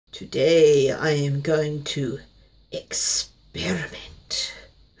Today I am going to experiment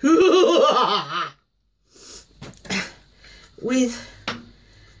with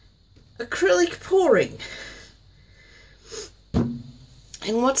acrylic pouring. And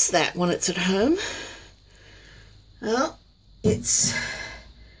what's that when it's at home? Well, it's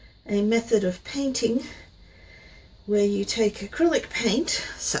a method of painting where you take acrylic paint,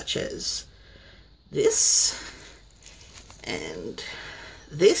 such as this and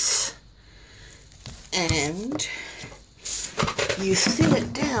this, and you thin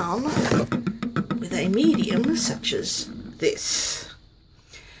it down with a medium such as this,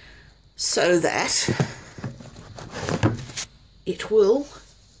 so that it will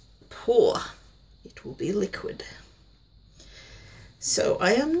pour, it will be liquid. So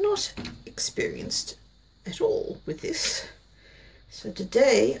I am not experienced at all with this, so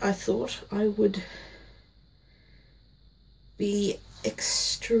today I thought I would be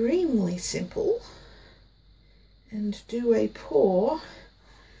extremely simple and do a pour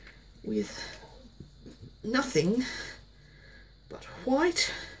with nothing but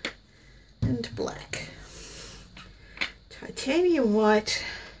white and black, titanium white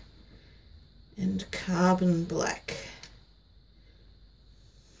and carbon black.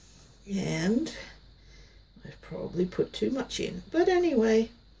 And I've probably put too much in, but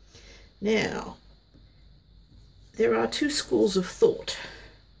anyway. Now there are two schools of thought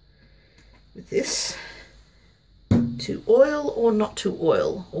with this: to oil or not to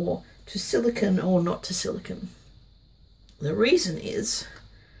oil, or to silicone or not to silicone. The reason is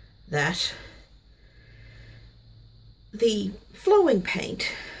that the flowing paint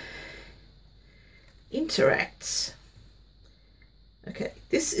interacts. Okay,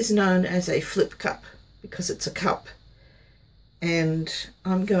 this is known as a flip cup because it's a cup, and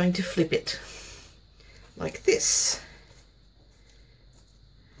I'm going to flip it like this,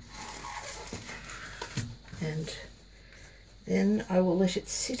 and then I will let it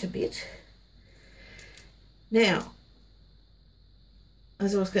sit a bit. Now,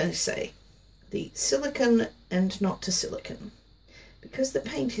 as I was going to say, the silicone and not to silicone, because the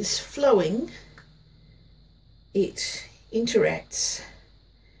paint is flowing, it interacts,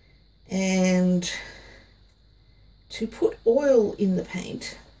 and to put oil in the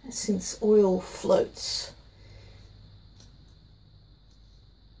paint, since oil floats,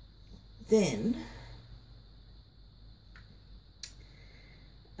 then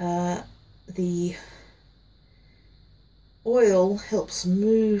the oil helps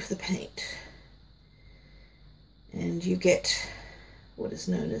move the paint, and you get what is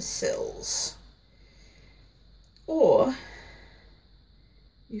known as cells. Or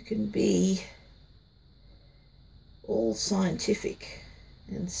you can be all scientific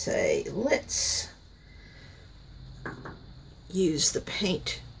and say, let's use the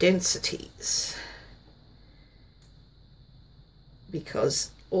paint densities,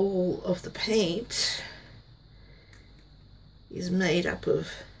 because all of the paint is made up of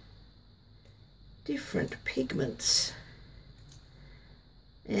different pigments,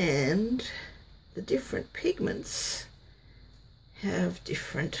 and the different pigments have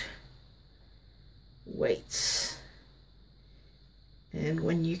different weights, and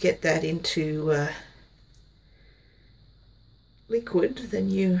when you get that into liquid, then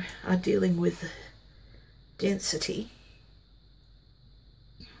you are dealing with density.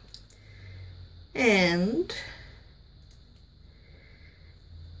 And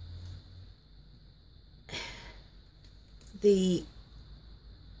the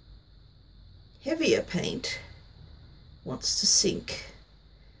heavier paint wants to sink,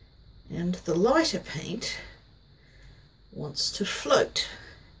 and the lighter paint wants to float.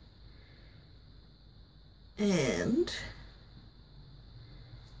 And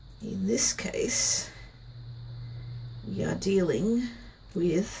in this case, we are dealing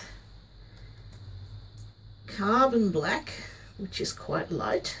with carbon black, which is quite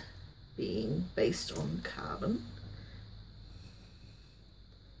light, being based on carbon,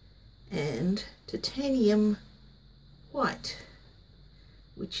 and titanium white,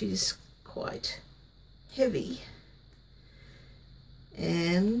 which is quite heavy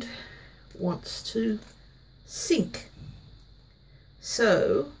and wants to sink.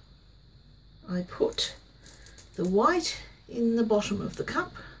 So I put the white in the bottom of the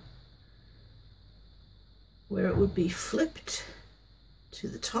cup, where it would be flipped to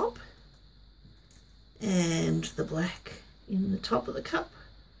the top, and the black in the top of the cup,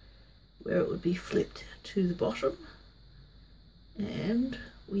 where it would be flipped to the bottom, and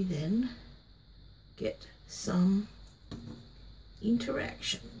we then get some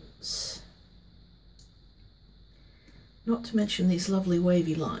interactions. Not to mention these lovely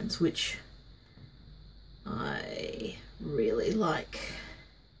wavy lines, which I really like.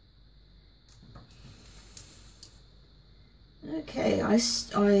 Okay,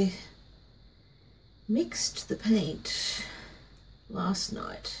 I mixed the paint last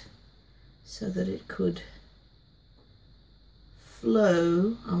night so that it could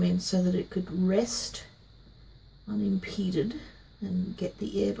flow, so that it could rest unimpeded and get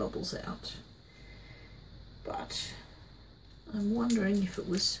the air bubbles out. But I'm wondering if it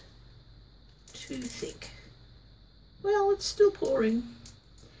was too thick. Well, it's still pouring.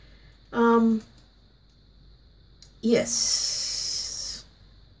 Yes,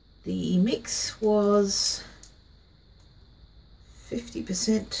 the mix was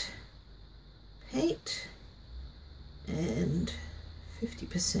 50% paint and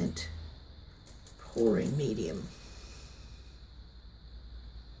 50% pouring medium.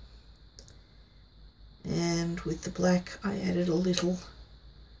 And with the black I added a little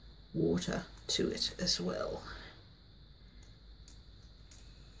water to it as well.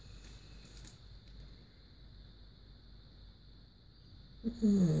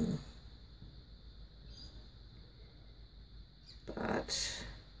 But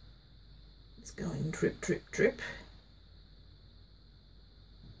it's going drip, drip, drip.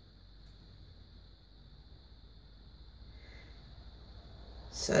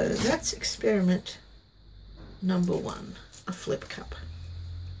 So that's experiment number 1, a flip cup.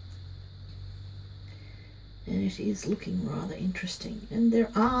 And it is looking rather interesting. And there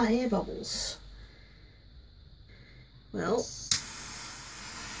are air bubbles. Well,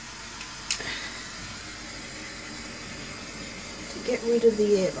 to get rid of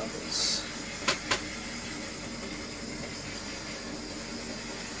the air bubbles,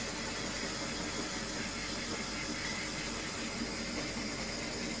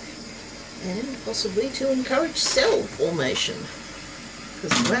 and possibly to encourage cell formation,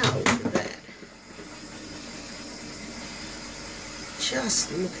 because wow, look at that.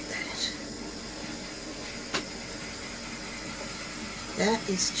 Just look at that. That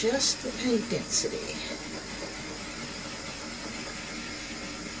is just the paint density.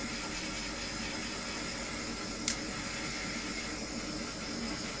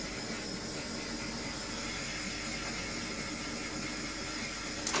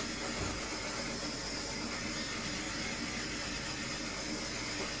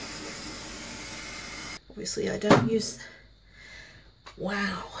 Obviously I don't use,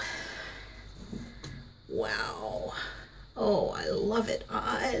 wow, wow, oh I love it,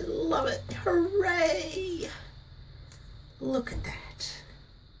 I love it, hooray, look at that.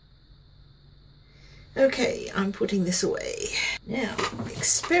 Okay, I'm putting this away. Now,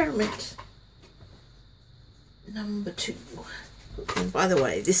 experiment number 2. And by the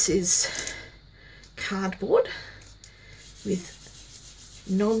way, this is cardboard with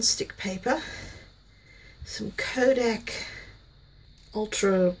non-stick paper, some Kodak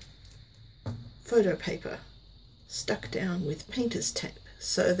ultra photo paper stuck down with painter's tape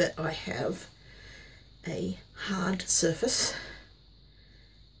so that I have a hard surface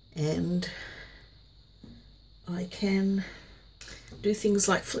and I can do things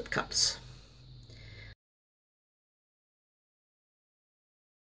like flip cups.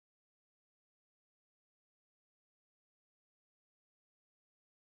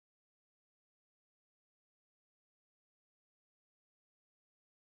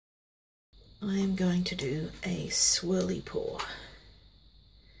 I am going to do a swirly pour.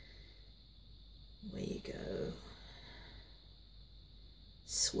 Where you go.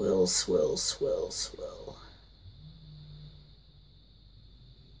 Swirl, swirl, swirl, swirl.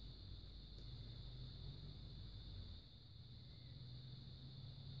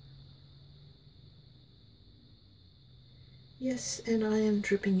 Yes, and I am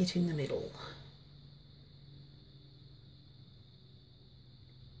dripping it in the middle.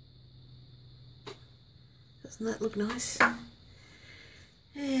 Doesn't that look nice?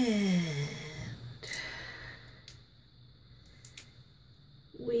 And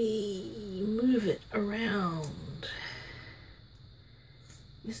we move it around.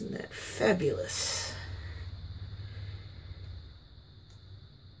 Isn't that fabulous?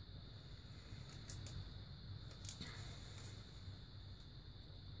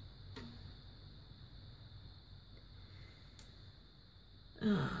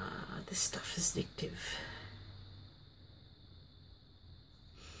 Ah, this stuff is addictive.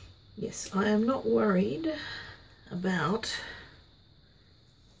 Yes, I am not worried about,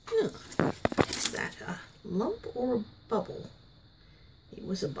 is that a lump or a bubble? It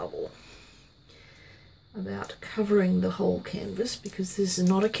was a bubble. About covering the whole canvas, because this is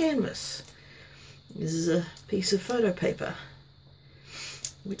not a canvas. This is a piece of photo paper,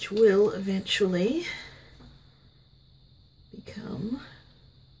 which will eventually become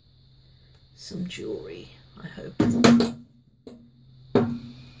some jewelry, I hope.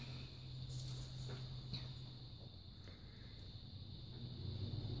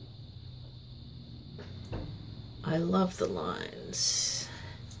 I love the lines.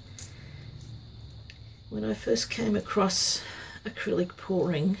 When I first came across acrylic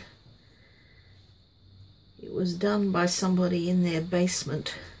pouring, it was done by somebody in their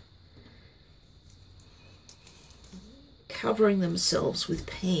basement, covering themselves with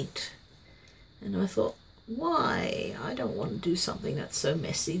paint. And I thought, why? I don't want to do something that's so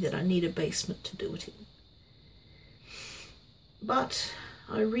messy that I need a basement to do it in. But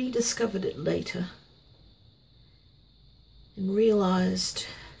I rediscovered it later and realized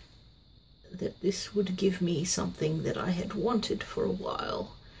that this would give me something that I had wanted for a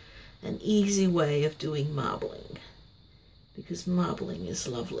while, an easy way of doing marbling, because marbling is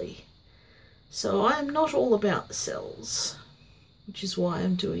lovely. So I'm not all about the cells, which is why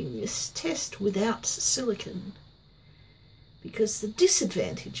I'm doing this test without silicone, because the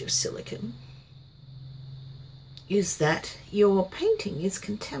disadvantage of silicone is that your painting is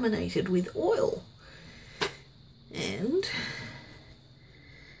contaminated with oil, and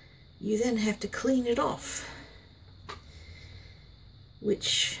you then have to clean it off,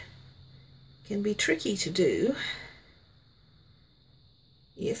 which can be tricky to do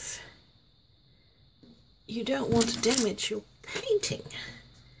if you don't want to damage your painting,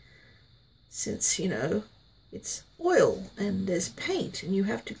 since, you know, it's oil and there's paint and you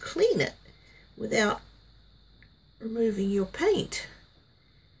have to clean it without removing your paint.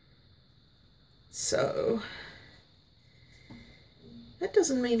 So that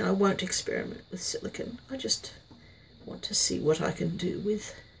doesn't mean I won't experiment with silicone. I just want to see what I can do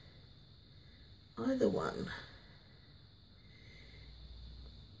with either one.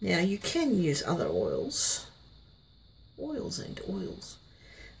 Now you can use other oils. Oils ain't oils.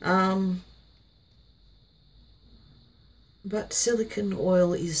 But silicone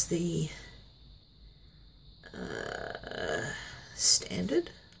oil is the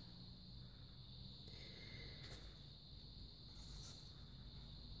standard.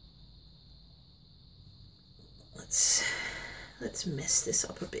 Let's mess this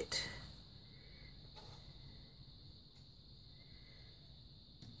up a bit.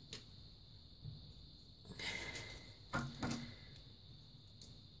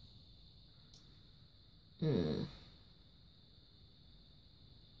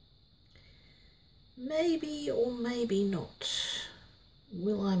 Maybe or maybe not.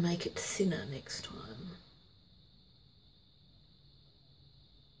 Will I make it thinner next time?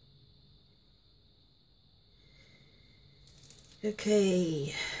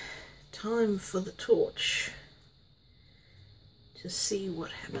 Okay, time for the torch to see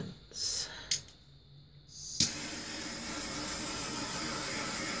what happens.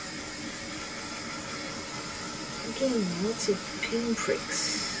 Again, lots of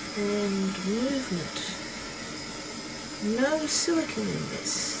pinpricks and movement. No silicone in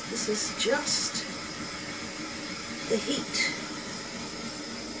this. This is just the heat.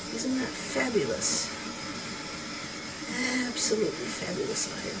 Isn't that fabulous? Absolutely fabulous.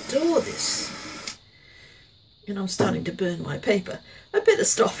 I adore this. And I'm starting to burn my paper. I better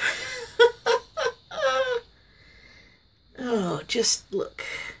stop. Oh, just look.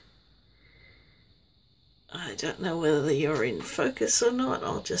 I don't know whether you're in focus or not.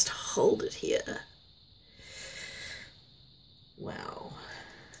 I'll just hold it here. Wow.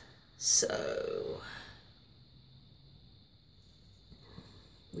 So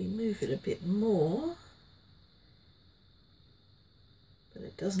we move it a bit more, but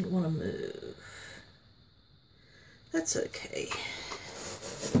it doesn't want to move. That's okay.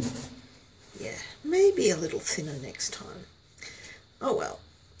 Yeah, maybe a little thinner next time. Oh well.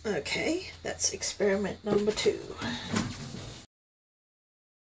 Okay, that's experiment number 2.